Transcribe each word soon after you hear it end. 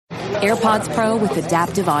AirPods Pro with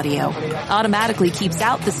adaptive audio automatically keeps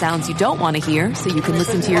out the sounds you don't want to hear so you can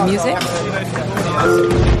listen to your music,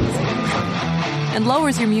 and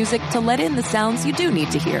lowers your music to let in the sounds you do need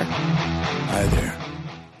to hear. Hi there.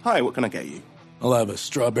 Hi, what can I get you? I'll have a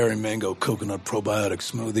strawberry mango coconut probiotic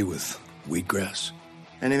smoothie with wheatgrass.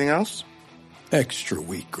 Anything else? Extra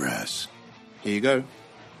wheatgrass. Here you go.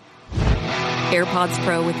 AirPods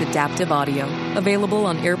Pro with adaptive audio. Available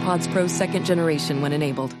on AirPods Pro 2nd generation when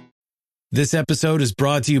enabled. This episode is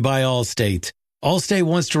brought to you by Allstate. Allstate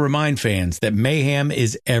wants to remind fans that mayhem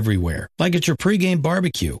is everywhere, like at your pregame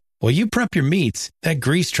barbecue. While you prep your meats, that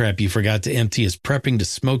grease trap you forgot to empty is prepping to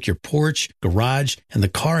smoke your porch, garage, and the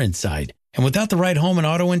car inside. And without the right home and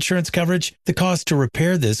auto insurance coverage, the cost to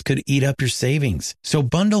repair this could eat up your savings. So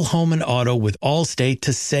bundle home and auto with Allstate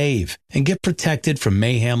to save and get protected from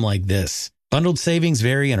mayhem like this. Bundled savings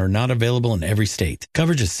vary and are not available in every state.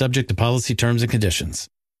 Coverage is subject to policy terms and conditions.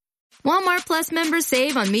 Walmart Plus members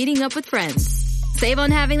save on meeting up with friends. Save on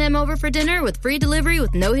having them over for dinner with free delivery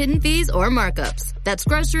with no hidden fees or markups. That's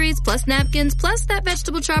groceries, plus napkins, plus that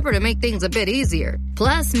vegetable chopper to make things a bit easier.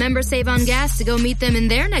 Plus, members save on gas to go meet them in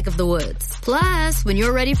their neck of the woods. Plus, when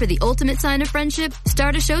you're ready for the ultimate sign of friendship,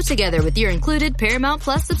 start a show together with your included Paramount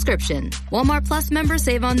Plus subscription. Walmart Plus members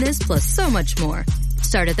save on this plus so much more.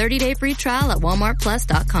 Start a 30-day free trial at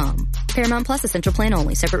walmartplus.com. Paramount Plus Essential Plan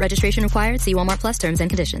only. Separate registration required. See Walmart Plus terms and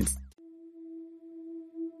conditions.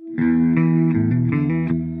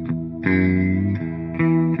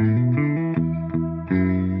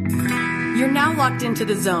 You're now locked into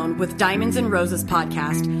The Zone with Diamonds and Roses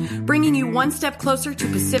podcast, bringing you one step closer to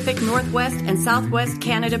Pacific Northwest and Southwest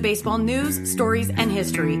Canada baseball news, stories, and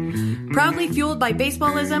history. Proudly fueled by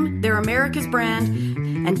baseballism, they're America's brand,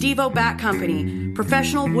 and Devo Bat Company,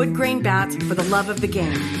 professional wood grain bats for the love of the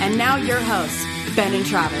game. And now your hosts, Ben and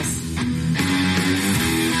Travis.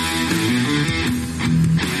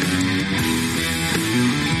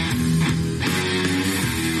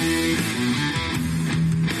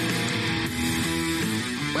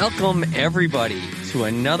 Welcome, everybody, to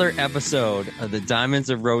another episode of the Diamonds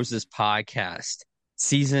and Roses podcast,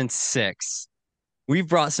 Season 6. We've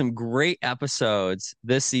brought some great episodes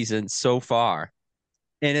this season so far,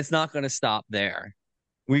 and it's not going to stop there.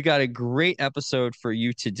 We got a great episode for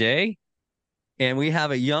you today, and we have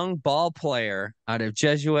a young ball player out of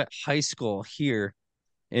Jesuit High School here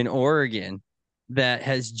in Oregon that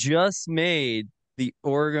has just made the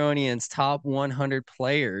Oregonians' top 100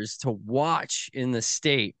 players to watch in the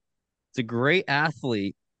state. It's a great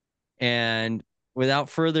athlete. And without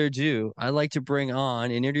further ado, I'd like to bring on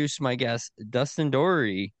and introduce my guest, Dustin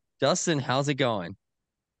Doherty. Dustin, how's it going?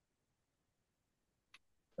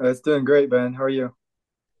 It's doing great, Ben. How are you?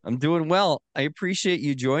 I'm doing well. I appreciate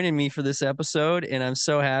you joining me for this episode, and I'm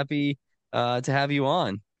so happy to have you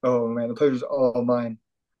on. Oh, man, the pleasure's all mine.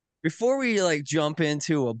 Before we jump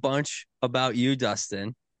into a bunch about you,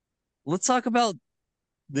 Dustin, let's talk about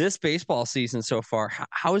this baseball season so far.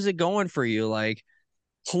 How is it going for you?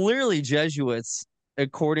 Clearly Jesuits,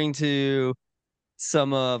 according to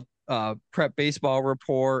some of Prep Baseball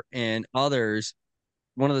Report and others,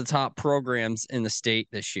 one of the top programs in the state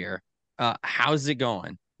this year. How's it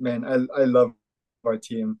going? Man, I love our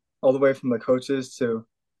team. All the way from the coaches to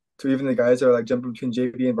even the guys that are jumping between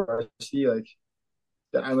JV and varsity.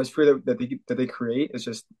 The atmosphere that they create is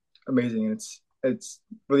just amazing. And it's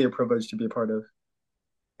really a privilege to be a part of.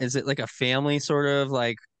 Is it like a family sort of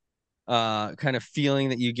kind of feeling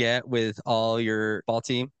that you get with all your ball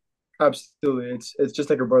team? Absolutely. It's just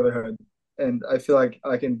like a brotherhood. And I feel like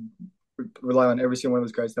I can rely on every single one of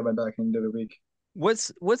those guys to have my back into the week.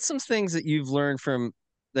 What's some things that you've learned from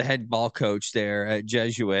the head ball coach there at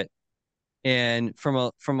Jesuit? And from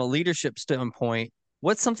a leadership standpoint,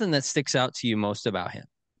 what's something that sticks out to you most about him?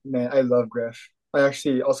 Man, I love Griff. I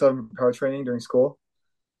actually also have power training during school,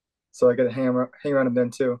 so I get to hang around him then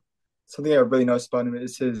too. Something I really noticed about him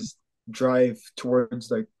is his drive towards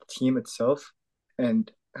the team itself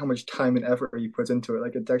and how much time and effort he puts into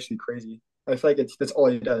it. It's actually crazy. I feel like that's all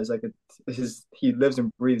he does. He lives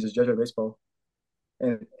and breathes his Jesuit baseball,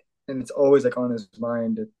 and it's always on his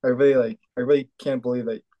mind. I really can't believe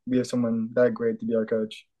that we have someone that great to be our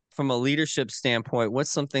coach. From a leadership standpoint,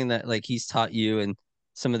 what's something that he's taught you and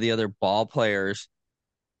some of the other ball players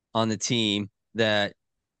on the team that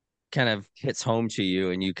kind of hits home to you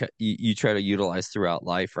and you try to utilize throughout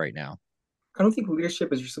life right now? I don't think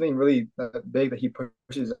leadership is just something really big that he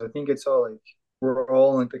pushes. I think it's all we're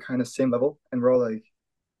all on the kind of same level, and we're all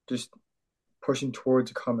just pushing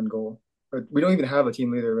towards a common goal. We don't even have a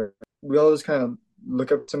team leader. Right? We all just kind of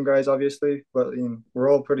look up some guys, obviously, but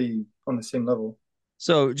we're all pretty on the same level.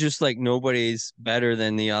 So just like nobody's better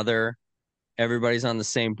than the other. Everybody's on the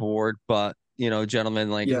same board, but gentlemen,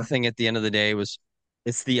 like the Yeah. thing at the end of the day was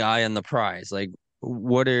it's the eye on the prize. Like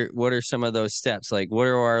what are some of those steps? Like what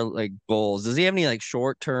are our like goals? Does he have any like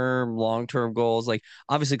short term, long term goals? Like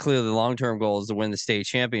obviously clearly the long term goal is to win the state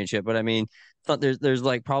championship, but I mean thought there's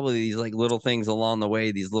like probably these like little things along the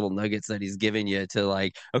way, these little nuggets that he's giving you to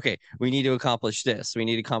like, okay, we need to accomplish this, we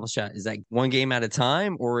need to accomplish that. Is that one game at a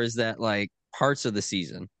time or is that like parts of the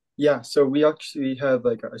season? Yeah. So we actually have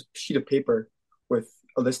like a sheet of paper with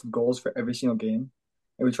a list of goals for every single game,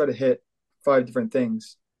 and we try to hit five different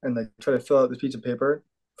things and like try to fill out this piece of paper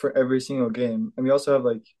for every single game. And we also have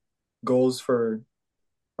like goals for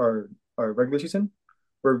our our regular season,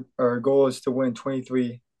 where our goal is to win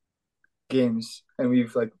 23 games, and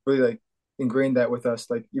we've like really like ingrained that with us.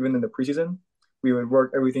 Like even in the preseason, we would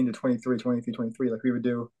work everything to 23, 23, 23. Like we would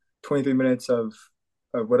do 23 minutes of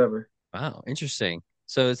whatever. Wow, interesting.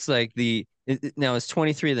 So it's like now is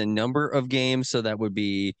 23 the number of games, so that would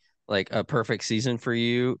be like a perfect season for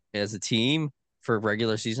you as a team for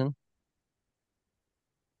regular season?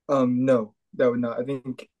 No, that would not. I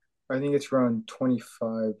think it's around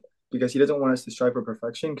 25 because he doesn't want us to strive for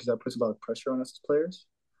perfection because that puts a lot of pressure on us as players,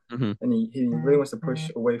 Hmm. and he really wants to push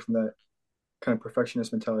away from that kind of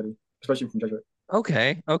perfectionist mentality, especially from Jesuit.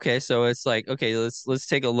 Okay. Okay. So it's like, okay, let's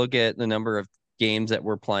take a look at the number of games that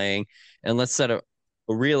we're playing and let's set a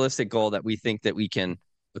realistic goal that we think that we can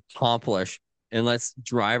accomplish and let's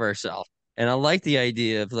drive ourselves. And I like the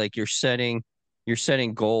idea of like you're setting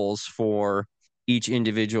goals for each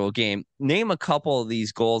individual game. Name a couple of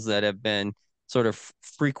these goals that have been sort of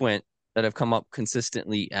frequent that have come up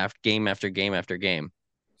consistently after game after game.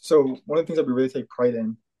 So one of the things that we really take pride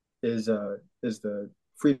in is the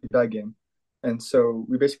free bag game, and so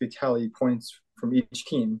we basically tally points from each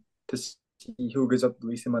team to see who gives up the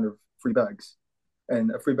least amount of free bags.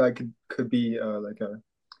 And a free bag could be like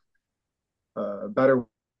a batter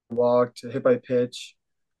walked, a hit by pitch,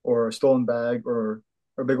 or a stolen bag, or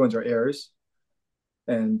big ones are errors.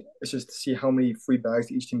 And it's just to see how many free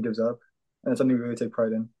bags each team gives up, and it's something we really take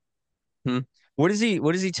pride in. Hmm. What is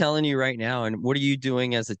he telling you right now? And what are you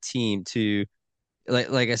doing as a team to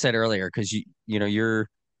like I said earlier, because you're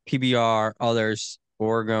PBR, others,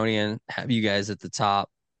 Oregonian, have you guys at the top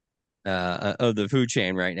of the food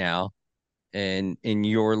chain right now and in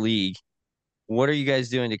your league. What are you guys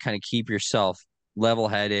doing to kind of keep yourself level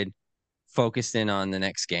headed, focused in on the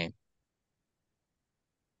next game?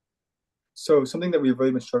 So something that we've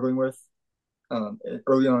really been struggling with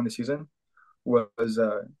early on in the season was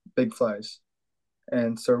big flies.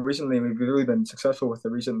 And so recently, we've really been successful with it.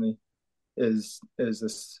 Recently, is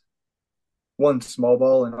this one small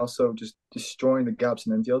ball and also just destroying the gaps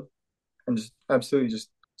in infield and just absolutely just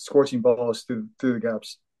scorching balls through the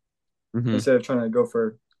gaps Hmm. instead of trying to go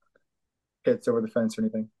for hits over the fence or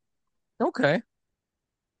anything. Okay.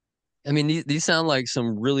 I mean, these sound like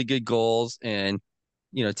some really good goals and,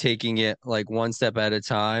 taking it like one step at a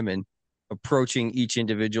time and approaching each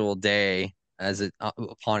individual day as it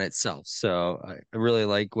upon itself. So I really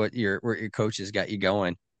like what your coach has got you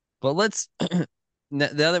going. But let's now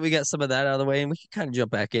that we got some of that out of the way, and we can kind of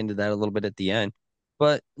jump back into that a little bit at the end.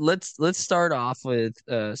 But let's start off with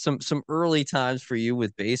some early times for you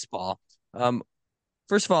with baseball. Um,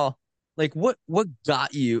 First of all, like what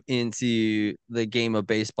got you into the game of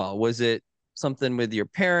baseball? Was it something with your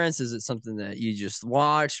parents? Is it something that you just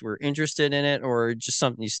watched, were interested in it, or just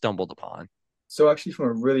something you stumbled upon? So actually, from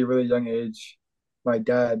a really really young age, my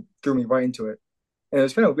dad threw me right into it, and it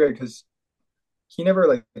was kind of weird because he never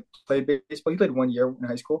like played baseball. He played 1 year in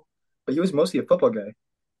high school, but he was mostly a football guy,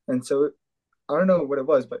 and so I don't know what it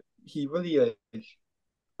was, but he really like,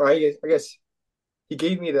 or I guess he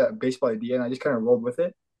gave me that baseball idea, and I just kind of rolled with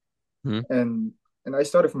it. Hmm. And I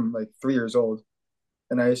started from like 3 years old,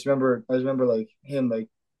 and I just remember like him like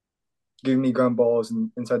giving me ground balls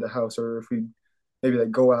inside the house, or if we maybe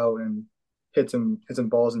like go out and hit some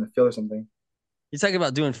balls in the field or something. You're talking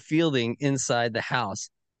about doing fielding inside the house.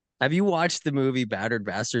 Have you watched the movie Battered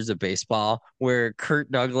Bastards of Baseball, where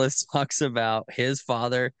Kurt Douglas talks about his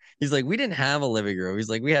father? He's like, we didn't have a living room. He's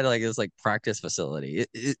like, we had like this like practice facility.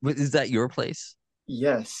 Is that your place?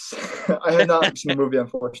 Yes, I have not seen the movie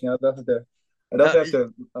unfortunately. I'd Uh, definitely have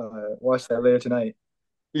to watch that later tonight.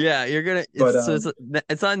 Yeah, you're gonna. But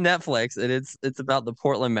It's on Netflix and it's about the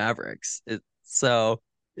Portland Mavericks.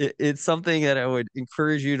 It's something that I would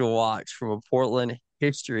encourage you to watch from a Portland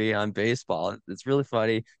history on baseball. It's really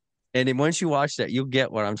funny, and then once you watch that, you'll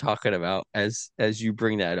get what I'm talking about as you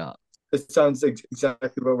bring that up. it sounds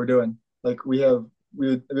exactly what we're doing. Like we have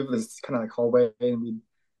this kind of like hallway, and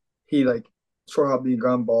he like short hop the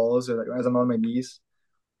ground balls or like as I'm on my knees,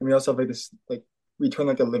 And we also have like this like we turn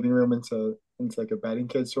like the living room into like a batting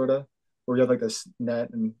cage sort of, where we have like this net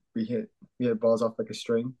and we hit balls off like a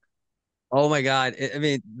string. Oh my God. I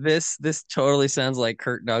mean, this totally sounds like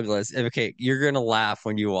Kirk Douglas. Okay, you're gonna laugh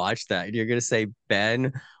when you watch that. You're gonna say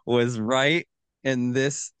Ben was right. And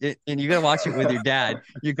and you gotta watch it with your dad.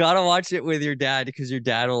 You gotta watch it with your dad because your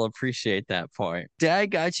dad will appreciate that point. Dad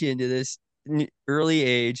got you into this early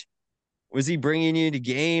age. Was he bringing you to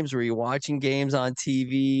games? Were you watching games on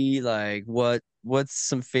TV? Like what's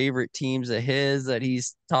some favorite teams of his that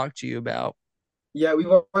he's talked to you about? Yeah, we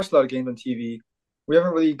watched a lot of games on TV. We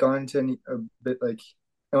haven't really gone to any a bit like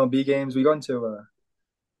MLB games. We gone to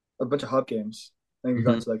a bunch of Hub games. I think we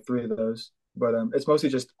got Mhm. to like three of those. But it's mostly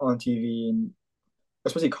just on TV and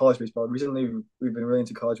especially college baseball. Recently, we've been really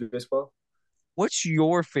into college baseball. What's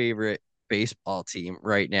your favorite baseball team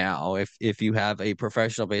right now? If you have a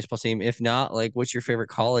professional baseball team, if not, like what's your favorite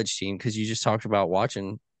college team? Because you just talked about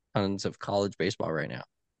watching tons of college baseball right now.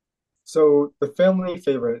 So the family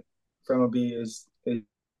favorite for MLB is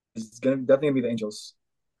gonna definitely gonna be the Angels.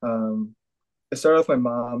 Um, it started off with my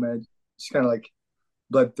mom and just kind of like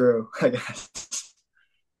bled through, I guess.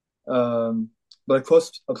 Um, but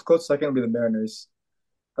a close second would be the Mariners.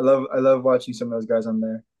 I love watching some of those guys on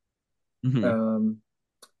there. Hmm. Um,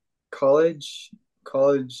 college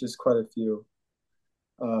college is quite a few.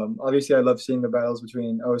 Obviously, I love seeing the battles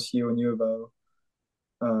between OSU and U of O.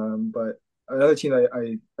 But another team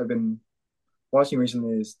that I've been watching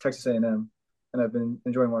recently is Texas A&M, and I've been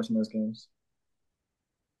enjoying watching those games.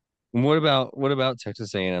 What about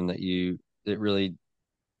Texas A&M that really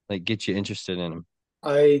like gets you interested in them?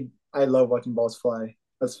 I love watching balls fly.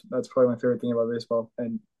 That's probably my favorite thing about baseball,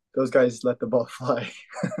 and those guys let the ball fly.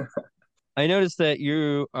 I noticed that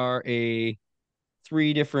you are a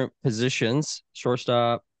three different positions: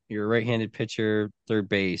 shortstop, you're a right-handed pitcher, third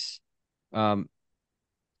base. Um,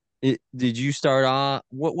 did you start off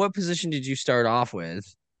what position did you start off with?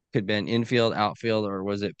 Could been infield, outfield, or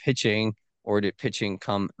was it pitching, or did pitching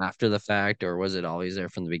come after the fact, or was it always there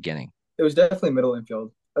from the beginning? It was definitely middle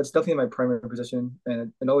infield. That's definitely my primary position,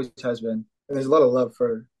 and it always has been. And there's a lot of love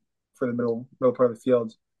for the middle part of the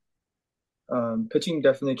field. Pitching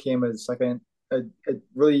definitely came as second. It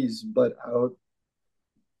really is bled out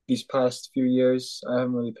these past few years. I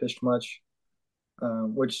haven't really pitched much,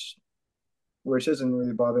 which doesn't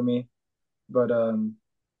really bother me. But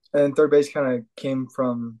and third base kind of came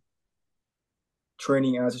from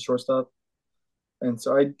training as a shortstop, and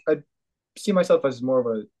so I see myself as more of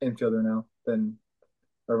an infielder now than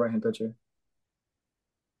a right-hand pitcher.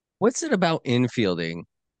 What's it about infielding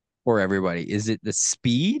for everybody? Is it the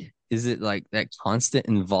speed? Is it like that constant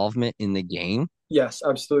involvement in the game? Yes,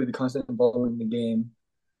 absolutely. The constant involvement in the game.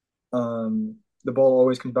 The ball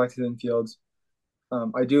always comes back to the infield.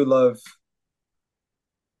 Um, I do love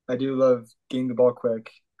I do love getting the ball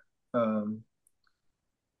quick. Um,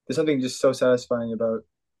 there's something just so satisfying about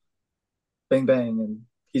bang bang and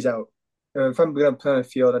he's out. If I'm gonna play on a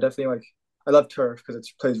field, I love turf because it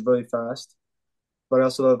plays really fast, but I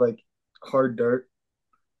also love like hard dirt.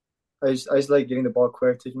 I just like getting the ball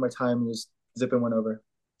quick, taking my time, and just zipping one over.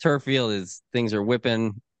 Turf field is things are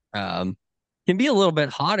whipping. Can be a little bit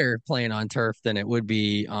hotter playing on turf than it would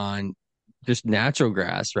be on just natural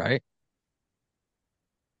grass, right?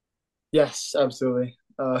 Yes, absolutely.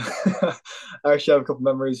 I actually have a couple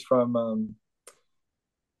memories from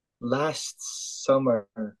last summer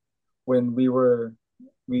when we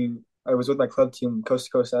I was with my club team, Coast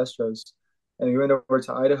to Coast Astros, and we went over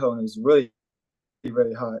to Idaho and it was really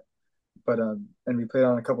hot. But and we played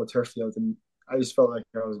on a couple of turf fields and I just felt like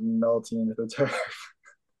I was melting into the turf.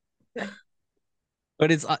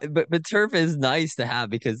 But but turf is nice to have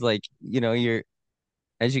because like, you're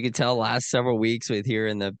as you can tell last several weeks with here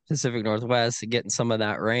in the Pacific Northwest getting some of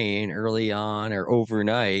that rain early on or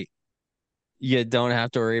overnight, you don't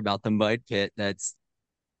have to worry about the mud pit that's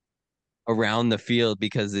around the field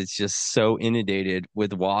because it's just so inundated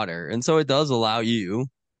with water. And so it does allow you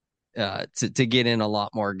to get in a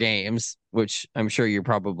lot more games, which I'm sure you're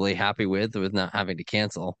probably happy with not having to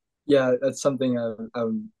cancel. Yeah, that's something I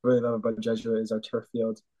would really love about Jesuit is our turf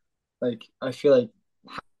field. Like I feel like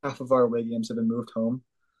half of our away games have been moved home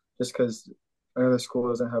just because another school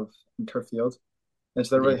doesn't have a turf field, and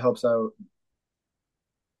so that really Mhm. helps out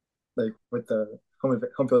like with the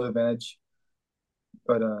home field advantage.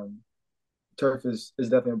 But turf is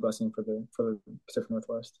definitely a blessing for the Pacific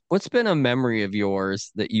Northwest. What's been a memory of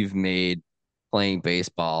yours that you've made playing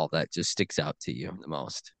baseball that just sticks out to you the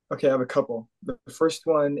most? Okay, I have a couple. The first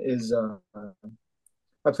one is I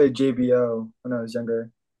played JBO when I was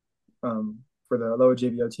younger for the lower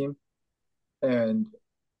JBO team, and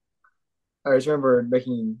I just remember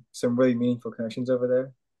making some really meaningful connections over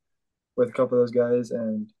there with a couple of those guys,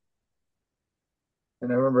 and I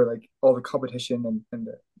remember like all the competition and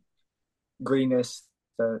the grittiness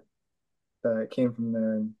that that came from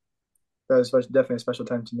there. And that was definitely a special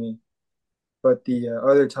time to me. But the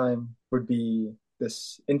other time would be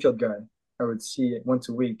this infield guy I would see once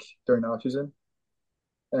a week during the off season,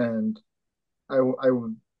 and I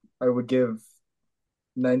would I would give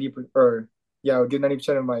 90 or yeah, I would give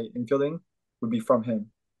 90% of my infielding would be from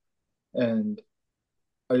him, and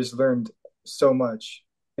I just learned so much.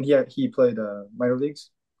 And he played minor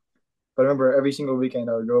leagues, but I remember every single weekend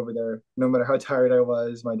I would go over there, no matter how tired I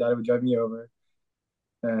was. My dad would drive me over,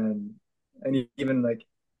 and even like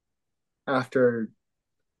after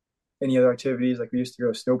any other activities, like we used to go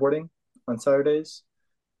snowboarding on Saturdays,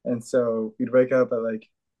 and so we'd wake up at like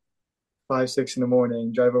 5, 6 in the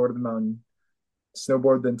morning, drive over to the mountain,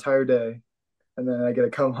 snowboard the entire day, and then I get to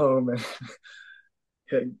come home and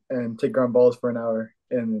hit and take ground balls for an hour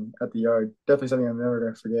in at the yard. Definitely something I'm never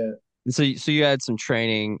gonna forget. So you had some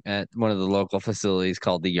training at one of the local facilities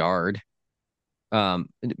called the Yard.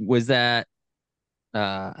 Was that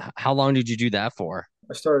how long did you do that for?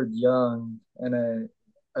 I started young, and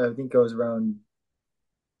I think I was around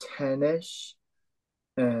 10-ish,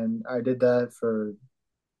 and I did that for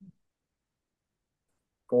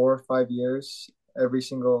 4 or 5 years, every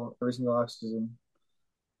single off season,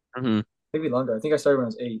 Hmm. maybe longer. I think I started when I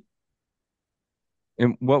was 8.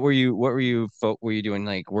 And were you doing,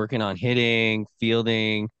 like working on hitting,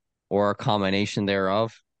 fielding, or a combination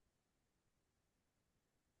thereof?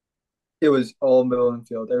 It was all middle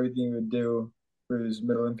infield. Everything we would do was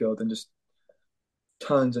middle infield and just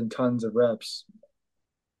tons and tons of reps.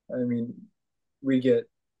 I mean, we get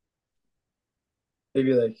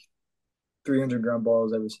maybe like 300 ground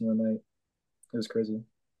balls every single night. It was crazy.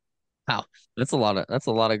 Wow, that's a lot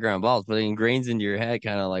of ground balls, but it ingrains into your head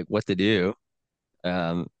kind of like what to do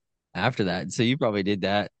um after that. So you probably did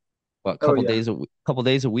that what Oh yeah, couple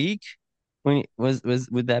days a week?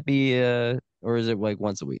 Would that be or is it like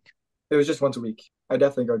once a week? it was just once a week. I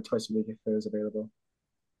definitely go twice a week if it was available.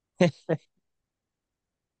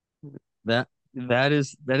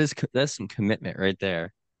 That's some commitment right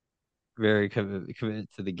there. Very committed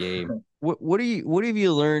to the game. What have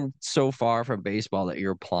you learned so far from baseball that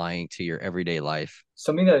you're applying to your everyday life?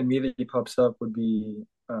 Something that immediately pops up would be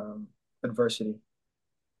adversity.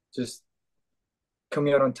 Just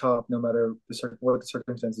coming out on top, no matter what the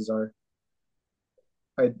circumstances are.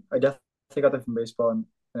 I definitely got that from baseball, and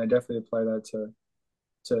I definitely apply that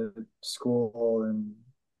to school and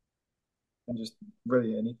just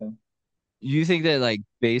really anything. You think that like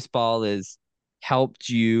baseball has helped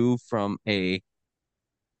you from a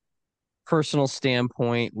personal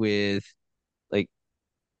standpoint with like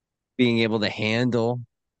being able to handle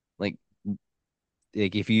like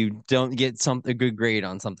if you don't get a good grade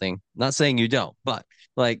on something, not saying you don't, but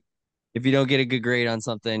like if you don't get a good grade on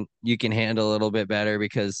something, you can handle a little bit better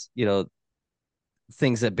because,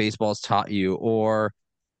 things that baseball's taught you, or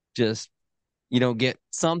just you don't get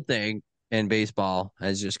something and baseball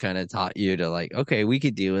has just kind of taught you to like, okay, we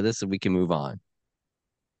could deal with this and we can move on.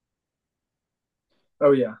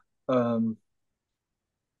 Oh yeah, um,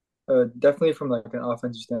 definitely from like an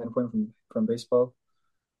offensive standpoint from baseball.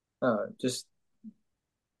 Just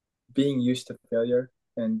being used to failure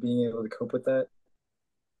and being able to cope with that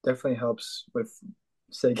definitely helps with,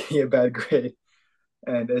 say, getting a bad grade.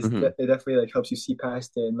 And Hmm. it definitely like helps you see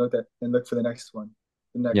past it and look for the next one,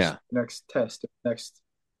 Yeah. the next test, the next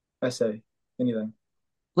essay, anything.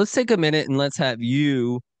 Let's take a minute and let's have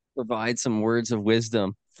you provide some words of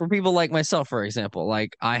wisdom for people like myself, for example.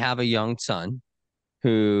 Like I have a young son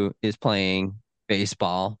who is playing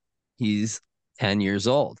baseball. He's 10 years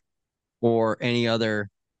old, or any other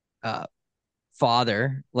uh,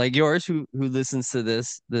 father like yours who listens to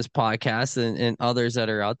this podcast, and others that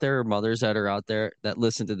are out there, or mothers that are out there that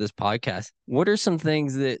listen to this podcast. What are some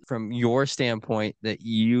things that from your standpoint that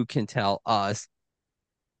you can tell us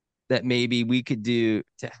that maybe we could do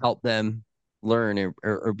to help them learn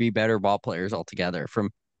or be better ball players altogether from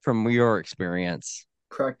your experience?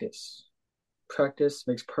 Practice. Practice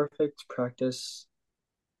makes perfect. Practice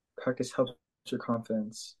helps your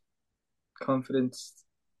confidence. Confidence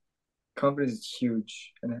confidence is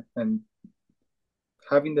huge, and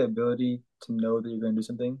having the ability to know that you're going to do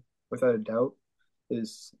something without a doubt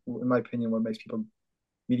is, in my opinion, what makes people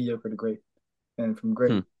mediocre to great, and from Hmm.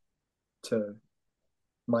 great to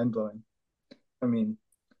mind blowing. I mean,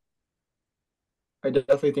 I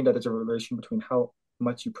definitely think that there's a relation between how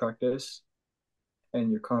much you practice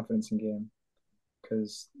and your confidence in game,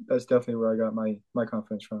 because that's definitely where I got my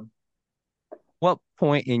confidence from. what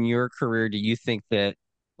point in your career do you think that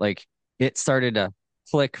like it started to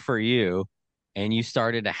click for you and you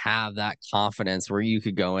started to have that confidence where you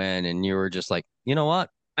could go in and you were just like, you know what?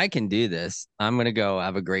 I can do this. I'm going to go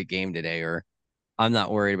have a great game today, or I'm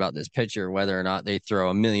not worried about this pitcher, whether or not they throw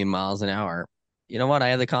a million miles an hour. You know what? I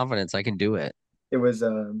have the confidence. I can do it. It was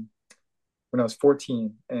when I was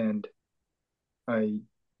 14 and I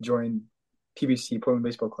joined PBC, Portland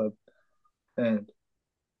Baseball Club, and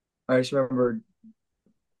I just remember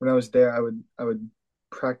when I was there, I would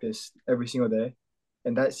practice every single day,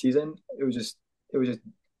 and that season it was just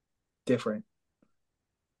different.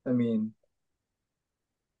 I mean,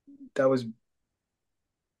 that was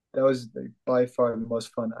that was like by far the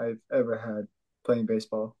most fun I've ever had playing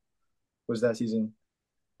baseball. Was that season?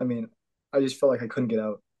 I mean, I just felt like I couldn't get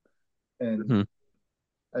out, and Mhm.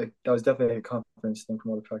 that was definitely a confidence thing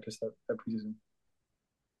from all the practice that preseason.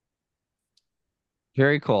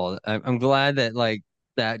 Very cool. I'm glad that like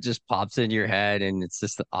that just pops in your head and it's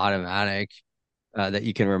just automatic that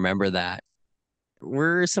you can remember that.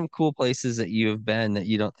 Where are some cool places that you have been that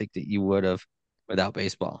you don't think that you would have without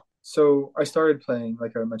baseball? So I started playing,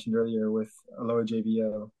 like I mentioned earlier, with Aloha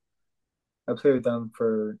JBO. I played with them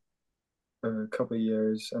for a couple of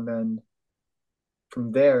years, and then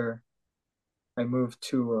from there, I moved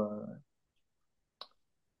to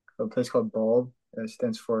a place called Bulb. It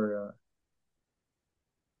stands for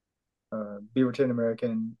Beaverton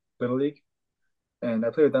American Little League, and I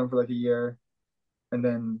played with them for like a year, and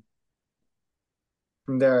then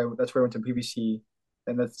from there, that's where I went to PBC,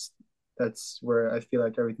 and that's where I feel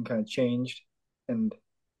like everything kind of changed, and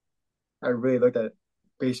I really looked at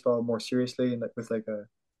baseball more seriously, and like with like a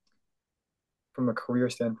from a career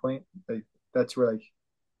standpoint, like that's where like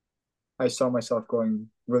I saw myself going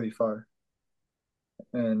really far,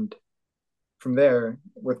 and from there,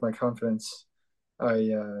 with my confidence,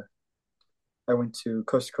 I uh, I went to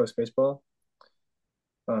Coast Baseball,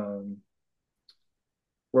 um,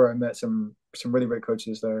 where I met some really great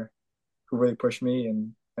coaches there who really pushed me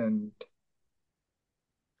and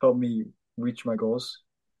helped me reach my goals.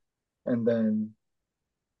 And then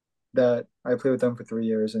that I played with them for 3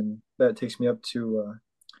 years, and that takes me up to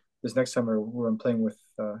this next summer where I'm playing with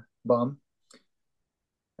Bomb,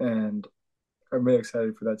 and I'm really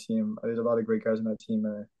excited for that team. There's a lot of great guys on that team,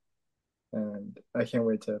 and I can't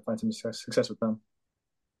wait to find some success with them.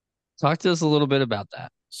 Talk to us a little bit about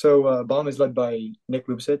that. So Bomb is led by Nick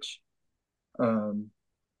Lupsich. Um,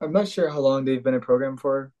 I'm not sure how long they've been in program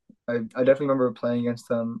for. I definitely remember playing against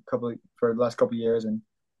them for the last couple of years and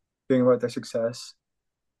hearing about their success.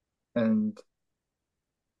 And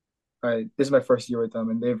this is my first year with them,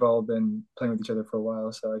 and they've all been playing with each other for a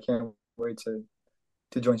while. So I can't wait to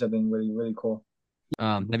join something really really cool.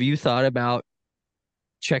 Have you thought about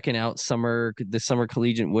checking out the summer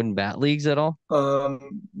collegiate wooden bat leagues at all?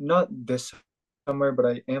 Not this summer, but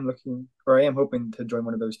I am looking, or I am hoping to join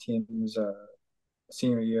one of those teams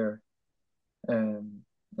senior year and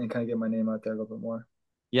kind of get my name out there a little bit more.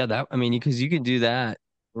 Yeah, I mean, because you can do that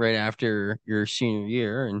right after your senior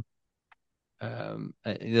year, and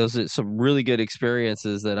those are some really good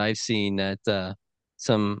experiences that I've seen that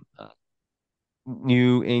some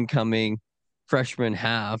new incoming freshmen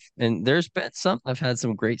have, and there's been some I've had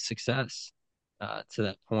some great success to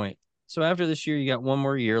that point. So after this year, you got one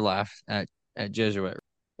more year left at Jesuit.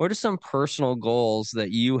 What are some personal goals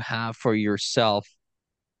that you have for yourself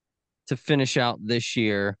to finish out this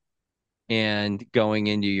year and going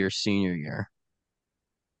into your senior year?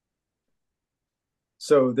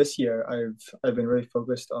 So this year, I've been really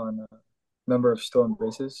focused on number of stolen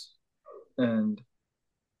bases, and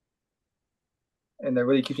and that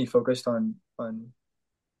really keeps me focused on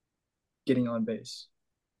getting on base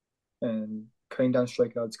and cutting down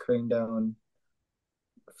strikeouts, cutting down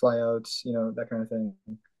flyouts, that kind of thing.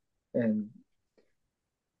 And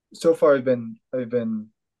so far, I've been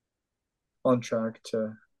on track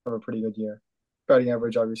to have a pretty good year. Batting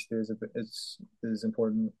average obviously is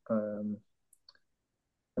important, and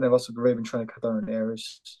I've also really been trying to cut down on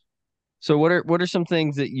errors. So what are some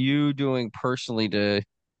things that you doing personally to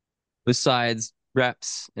besides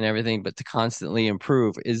reps and everything, but to constantly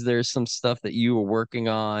improve? Is there some stuff that you were working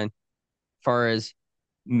on far as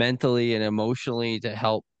mentally and emotionally to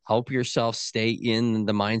help yourself stay in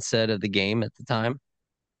the mindset of the game at the time?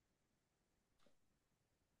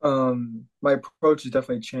 My approach has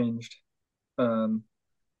definitely changed. Um,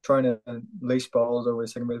 Trying to lace balls over the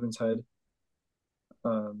second baseman's head,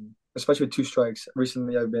 especially with two strikes.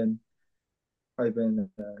 Recently, I've been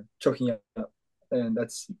choking up, and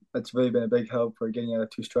that's really been a big help for getting out of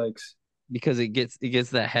two strikes. Because it gets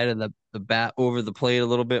that head of the bat over the plate a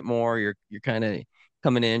little bit more. You're kind of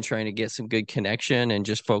coming in, trying to get some good connection and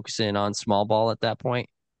just focusing on small ball at that point?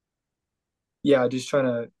 Yeah, just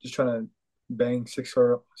trying to bang six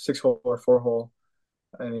hole or four hole.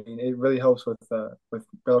 I mean, it really helps with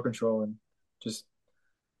barrel control and just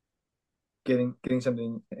getting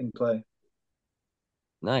something in play.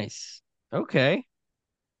 Nice. Okay.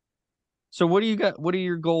 So what do you got? What are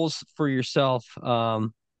your goals for yourself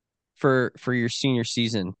for your senior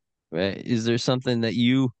season? Is there something that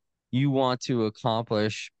you want to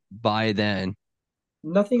accomplish by then?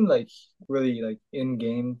 Nothing like really like in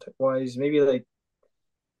game wise. Maybe like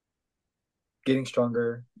getting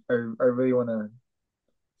stronger. I really want to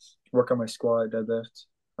work on my squat deadlift.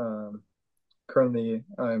 Um, Currently,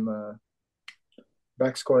 I'm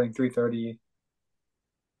back squatting 330.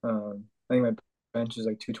 I think my bench is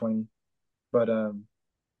like 220. But I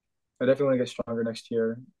definitely want to get stronger next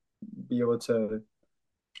year. Be able to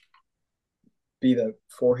be the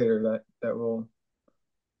four hitter that we'll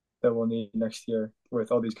need next year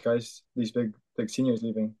with all these guys, these big seniors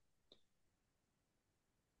leaving.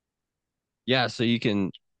 Yeah, so you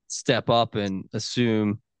can step up and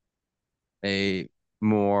assume a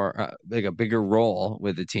more like a bigger role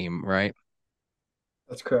with the team, right?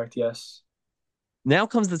 That's correct. Yes. Now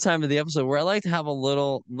comes the time of the episode where I like to have a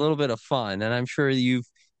little bit of fun, and I'm sure you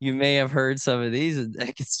may have heard some of these, and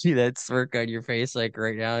I can see that smirk on your face like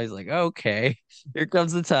right now. He's like, okay, here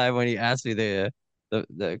comes the time when you ask me the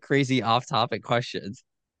crazy off-topic questions.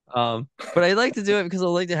 But I like to do it because I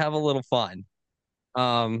like to have a little fun.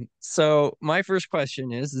 So my first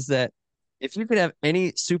question is that if you could have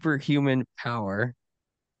any superhuman power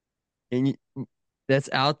and that's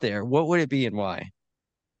out there, what would it be and why?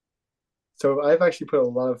 So I've actually put a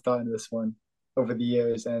lot of thought into this one over the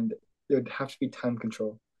years, and it would have to be time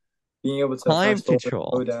control. Being able to Time fast forward,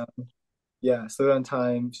 control. slow down, yeah, slow down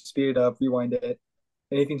time, speed it up, rewind it,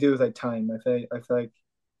 anything to do with like time. I feel like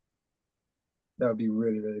that would be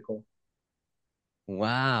really really cool.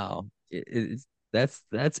 Wow. That's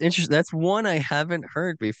interesting. That's one I haven't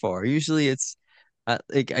heard before. Usually it's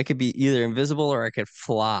like I could be either invisible or I could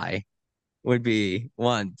fly would be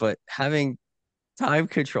one, but having time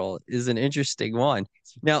control is an interesting one.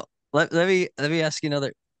 Now, let me ask you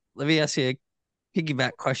another let me ask you a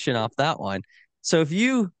piggyback question off that one. So if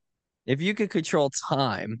you could control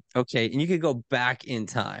time, okay, and you could go back in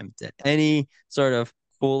time to any sort of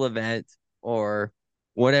cool event or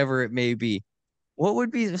whatever it may be, what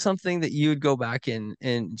would be something that you would go back in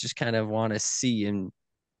and just kind of want to see and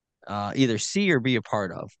either see or be a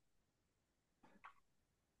part of?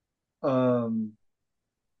 Um,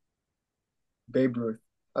 Babe Ruth.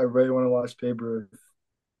 I really want to watch Babe Ruth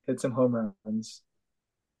hit some home runs.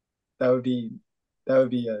 That would be that would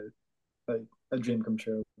be like a dream come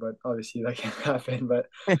true, but obviously that can't happen. But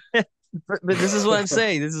But this is what I'm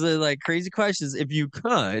saying. This is like crazy questions. If you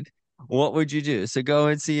could, what would you do? So go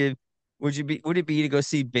and see if would it be to go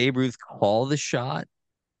see Babe Ruth call the shot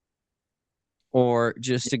or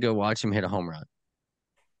just to go watch him hit a home run?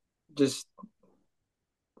 just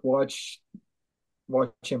watch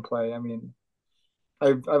watch him play. I mean,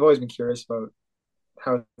 I've always been curious about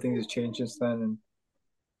how things have changed since then,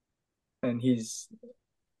 and he's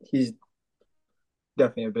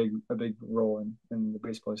definitely a big role in the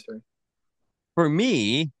baseball history. For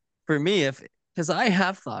me, if because I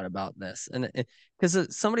have thought about this, and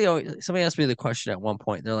because somebody asked me the question at one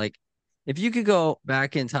point, they're like, if you could go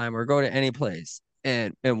back in time or go to any place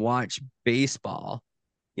and watch baseball,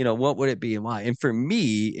 what would it be and why? And for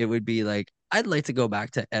me, it would be like I'd like to go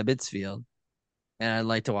back to Ebbets Field and I'd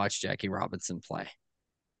like to watch Jackie Robinson play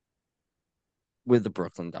with the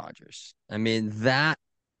Brooklyn Dodgers. I mean that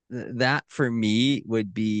for me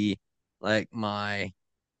would be like my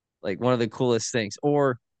like one of the coolest things.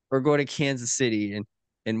 Or go to Kansas City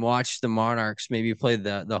and watch the Monarchs maybe play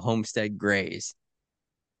the Homestead Grays.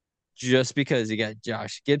 Just because you got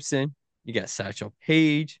Josh Gibson, you got Satchel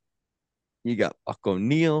Paige, you got Buck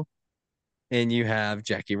O'Neill, and you have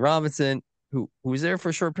Jackie Robinson, who was there for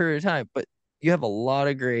a short period of time, but you have a lot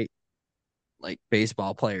of great like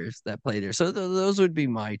baseball players that play there. So those would be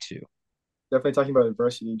my two. Definitely talking about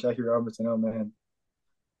adversity, Jackie Robinson. Oh man,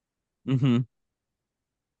 Hmm.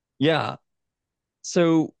 Yeah.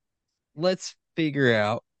 So let's figure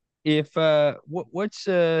out if what's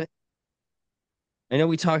I know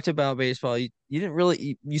we talked about baseball. You didn't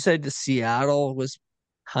really you said the Seattle was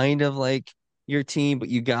kind of like your team, but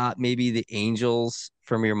you got maybe the Angels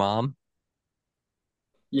from your mom.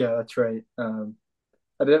 yeah, that's right. I'm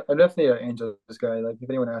definitely an Angels guy. Like if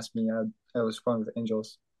anyone asked me, I was fun with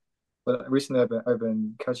Angels. But recently, I've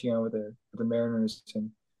been catching on with the Mariners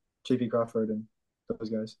and JP Crawford and those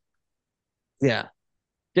guys. Yeah.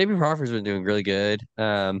 JP Crawford's been doing really good.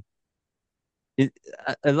 It,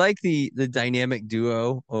 I like the dynamic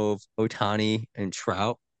duo of Otani and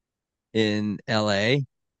Trout in LA.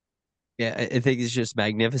 Yeah, I think it's just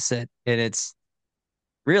magnificent, and it's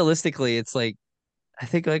realistically, it's like I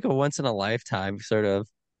think like a once in a lifetime sort of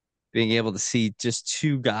being able to see just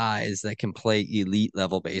two guys that can play elite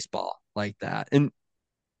level baseball like that. And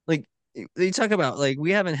like they talk about like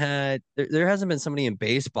we haven't had there hasn't been somebody in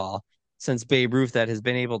baseball since Babe Ruth that has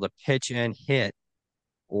been able to pitch and hit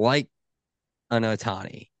like an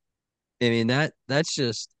Otani. I mean that's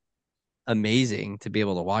just amazing to be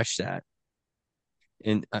able to watch that.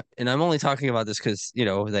 And I'm only talking about this because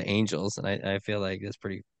the Angels, and I feel like it's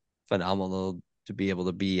pretty phenomenal to be able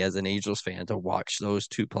to be as an Angels fan to watch those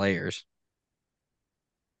two players.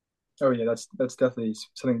 Oh yeah, that's definitely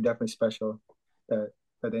something definitely special that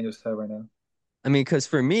the Angels have right now. I mean, because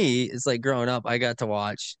for me, it's like growing up, I got to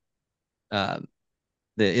watch um,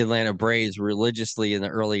 the Atlanta Braves religiously in the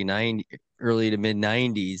early to mid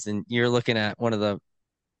 '90s, and you're looking at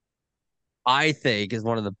I think, is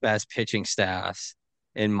one of the best pitching staffs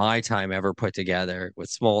in my time ever put together with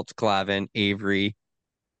Smoltz, Glavine, Avery,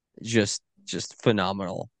 just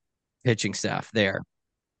phenomenal pitching staff there.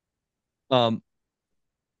 Um,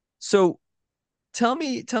 so tell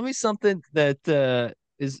me something that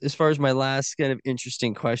is as far as my last kind of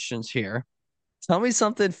interesting questions here. Tell me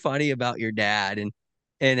something funny about your dad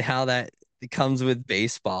and how that comes with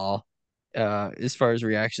baseball, as far as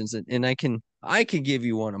reactions. And I can give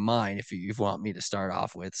you one of mine if you want me to start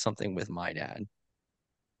off with something with my dad.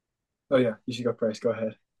 Oh yeah, you should go first. Go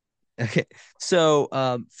ahead. Okay. So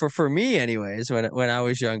for me anyways, when I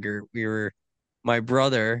was younger, we were my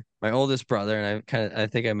oldest brother, and I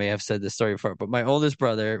think I may have said this story before, but my oldest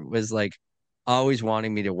brother was like always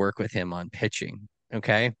wanting me to work with him on pitching.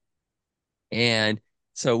 Okay. And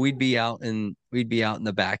so we'd be out in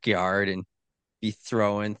the backyard and be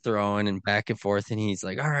throwing and back and forth. And he's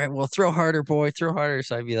like, all right, well, throw harder, boy, throw harder.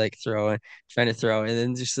 So I'd be like trying to throw. And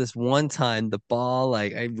then just this one time, the ball,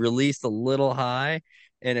 like I released a little high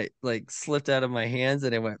and it like slipped out of my hands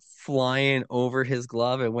and it went flying over his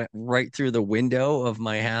glove. It went right through the window of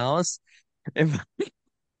my house. And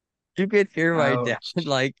you could hear my dad Ouch.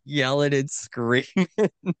 like yelling and screaming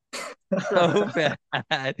so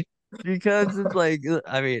bad because it's like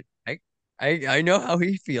I mean I know how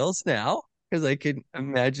he feels now because I can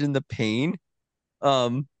imagine the pain.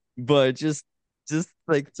 Um, but just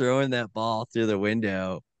like throwing that ball through the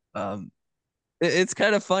window, it's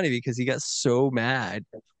kind of funny because he got so mad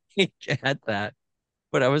at that.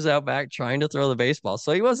 But I was out back trying to throw the baseball,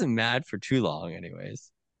 so he wasn't mad for too long,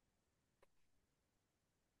 anyways.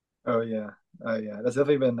 Oh yeah. Oh yeah. That's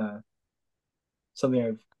definitely been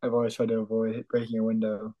something I've always tried to avoid breaking a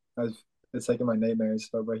window. It's like in my nightmares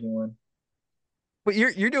about breaking one. But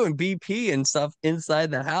you're doing BP and stuff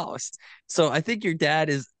inside the house, so I think your dad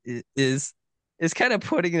is kind of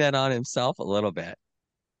putting that on himself a little bit.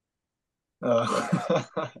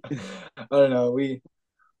 I don't know. We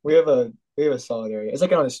have a solid area. It's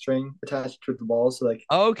like on a string attached to the ball, so like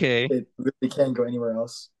Okay. it really can't go anywhere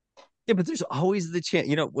else. Yeah, but there's always the chance.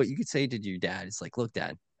 You know what you could say to your dad is like, look,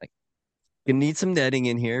 dad, like you need some netting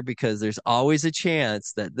in here because there's always a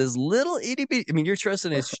chance that this little itty bitty. I mean, you're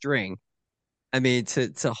trusting his string. I mean,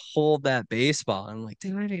 to hold that baseball. I'm like,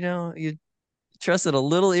 dude, you trusted a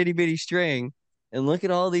little itty bitty string, and look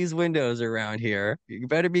at all these windows around here. You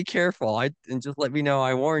better be careful. And just let me know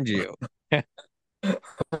I warned you.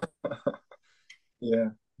 Yeah.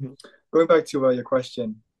 Going back to your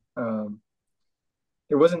question, um,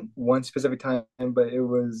 it wasn't one specific time, but it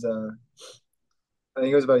was I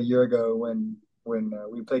think it was about a year ago when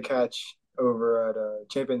we played catch over at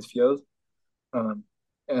Champions Field, um,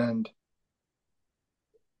 and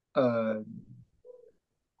uh,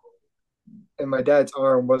 and my dad's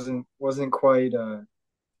arm wasn't quite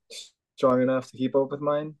strong enough to keep up with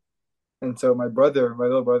mine, and so my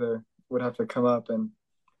little brother, would have to come up and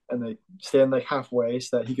like stand like halfway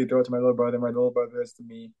so that he could throw it to my little brother. My little brother is to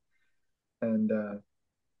me, and uh,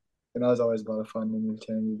 and that was always a lot of fun and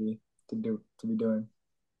entertaining to be doing.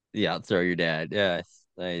 Yeah, throw your dad. Yeah,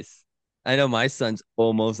 nice. I know my son's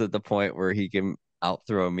almost at the point where he can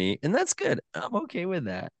outthrow me, and that's good. I'm okay with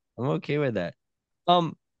that. I'm okay with that.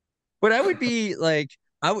 Um, but I would be like,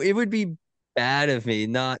 it would be bad of me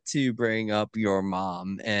not to bring up your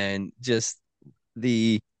mom and just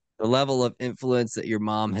the the level of influence that your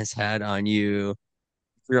mom has had on you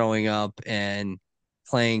growing up and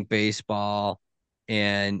playing baseball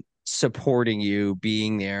and supporting you,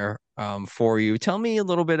 being there for you. Tell me a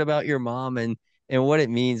little bit about your mom and what it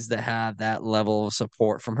means to have that level of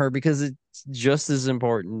support from her because just as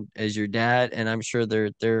important as your dad, and I'm sure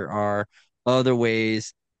there are other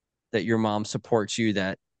ways that your mom supports you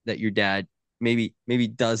that your dad maybe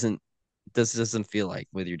doesn't feel like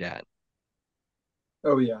with your dad.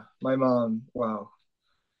 Oh yeah, my mom. Wow.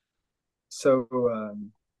 So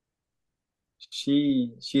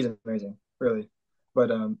she's amazing, really. But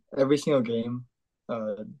every single game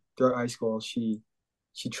throughout high school, she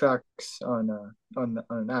tracks on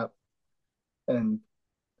an app, and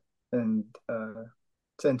and uh,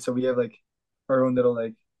 and so we have like our own little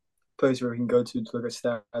like place where we can go to look at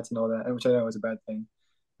stats and all that, and which I know is a bad thing,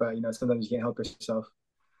 but sometimes you can't help yourself.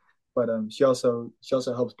 But she also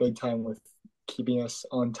helps big time with keeping us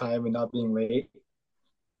on time and not being late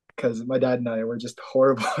because my dad and I were just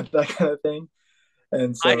horrible at that kind of thing.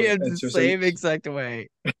 And I so am and the so, same exact way.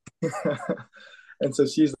 and so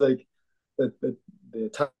she's like the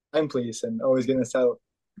time police and always getting us out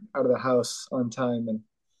of the house on time and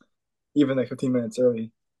even like 15 minutes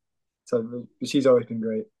early. So she's always been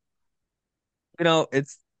great.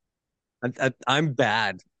 It's I'm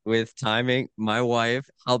bad with timing. My wife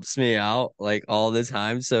helps me out like all the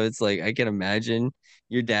time, so it's like I can imagine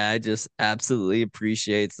your dad just absolutely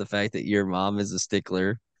appreciates the fact that your mom is a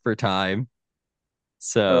stickler for time.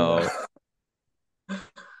 Oh yeah. So,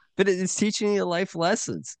 but it's teaching you life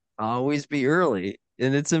lessons. Always be early,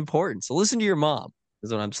 and it's important. So listen to your mom,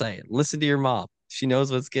 is what I'm saying. Listen to your mom. She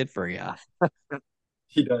knows what's good for you.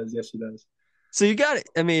 She does. Yes, she does. So you got it.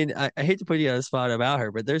 I mean, I hate to put you on the spot about her,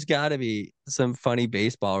 but there's got to be some funny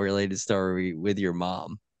baseball related story with your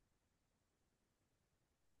mom.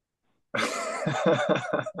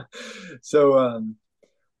 So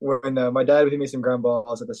when my dad would hit me some ground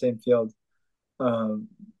balls at the same field, um,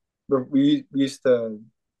 we used to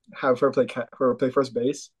have her play first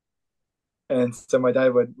base, and so my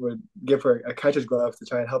dad would give her a catcher's glove to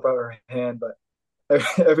try and help out her hand, but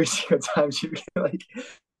every single time she'd be like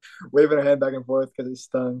waving her hand back and forth because it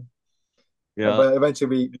stung. Yeah. But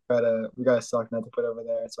eventually we got a sock net to put over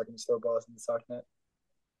there so I can just throw balls in the sock net.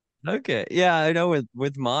 Okay. Yeah, I know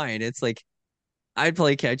with mine, it's like I'd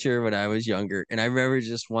play catcher when I was younger, and I remember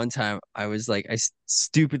just one time I was like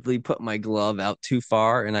stupidly put my glove out too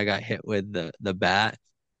far and I got hit with the bat,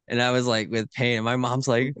 and I was like with pain. And my mom's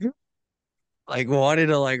like wanted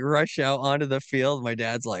to like rush out onto the field. My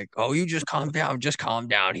dad's like, "Oh, you just calm down.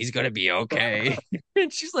 He's gonna be okay."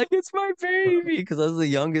 And she's like, "It's my baby," because I was the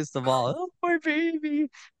youngest of all. Oh, my baby.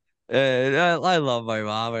 And I love my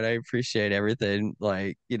mom and I appreciate everything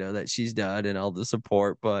like, that she's done and all the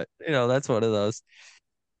support. But, that's one of those.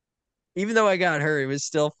 Even though I got her, it was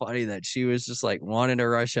still funny that she was just like wanting to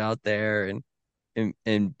rush out there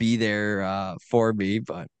and be there for me.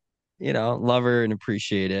 But, love her and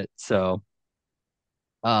appreciate it. So,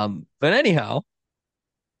 but anyhow,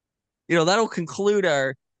 that'll conclude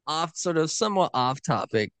our somewhat off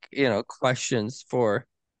topic, questions for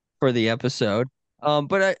the episode.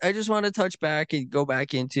 But I just want to touch back and go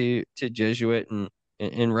back into Jesuit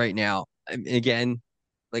and right now. Again,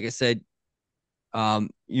 like I said,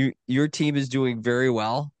 your team is doing very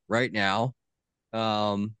well right now.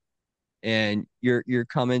 And you're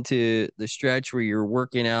coming to the stretch where you're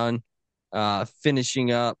working on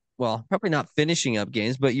finishing up, well, probably not finishing up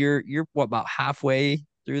games, but you're what, about halfway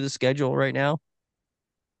through the schedule right now?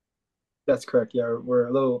 That's correct. Yeah, we're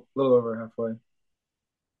a little over halfway.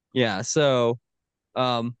 Yeah,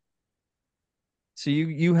 um so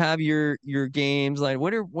you have your games like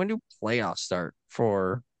when do playoffs start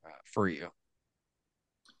for you?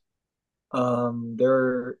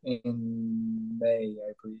 They're in May,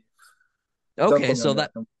 I believe. Don't Okay, quote me on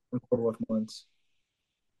that. I'm quoted with months.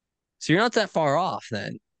 so you're not that far off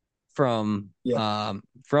then from Yeah,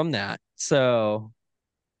 from that. So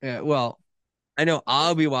yeah, well, I know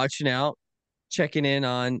I'll be watching out, checking in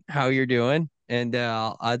on how you're doing, and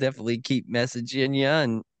I'll definitely keep messaging you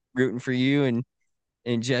and rooting for you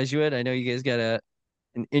and Jesuit. I know you guys got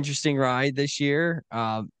an interesting ride this year.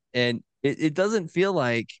 And it doesn't feel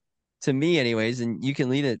like, to me anyways, and you can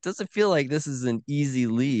lead it, doesn't feel like this is an easy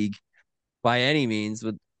league by any means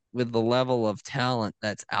with the level of talent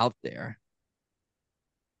that's out there.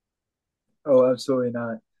 oh, absolutely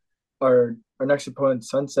not. Our next opponent,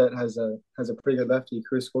 Sunset, has a pretty good lefty,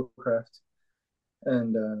 Chris Schoolcraft,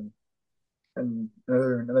 and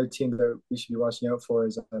another team that we should be watching out for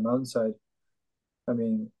is Mountainside. I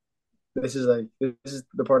mean, this is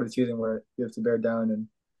the part of the season where you have to bear down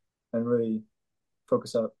and really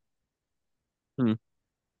focus up. Hmm.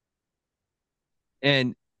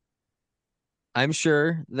 And I'm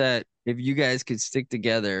sure that if you guys could stick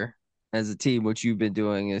together as a team, which you've been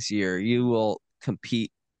doing this year, you will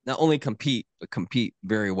compete, not only compete, but compete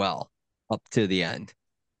very well up to the end.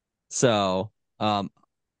 So I'm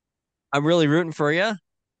really rooting for you,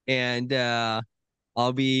 and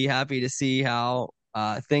I'll be happy to see how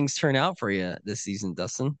things turn out for you this season,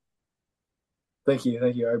 Dustin. Thank you.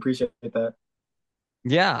 Thank you. I appreciate that.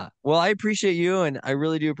 Yeah, well, I appreciate you, and I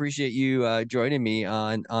really do appreciate you joining me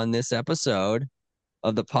on this episode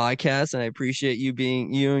of the podcast, and I appreciate you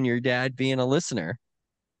and your dad being a listener.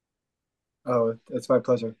 Oh, it's my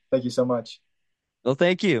pleasure. Thank you so much. Well,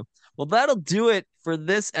 thank you. Well, that'll do it for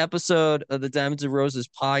this episode of the Diamonds and Roses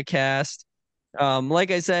podcast. Like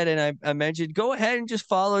I said, and I mentioned, go ahead and just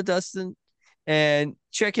follow Dustin and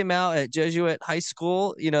check him out at Jesuit High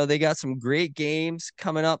School. You know, they got some great games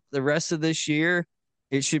coming up the rest of this year.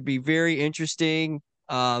 It should be very interesting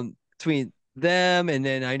between them. And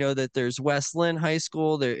then I know that there's West Lynn High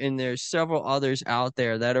School there, and there's several others out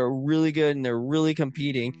there that are really good and they're really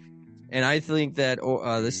competing. And I think that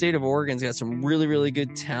the state of Oregon's got some really, really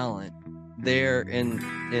good talent there,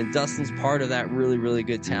 and Dustin's part of that really, really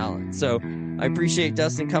good talent. So I appreciate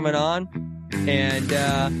Dustin coming on. And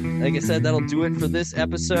like I said, that'll do it for this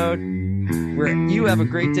episode. Where you have a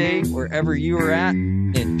great day wherever you are at,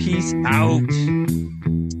 and peace out.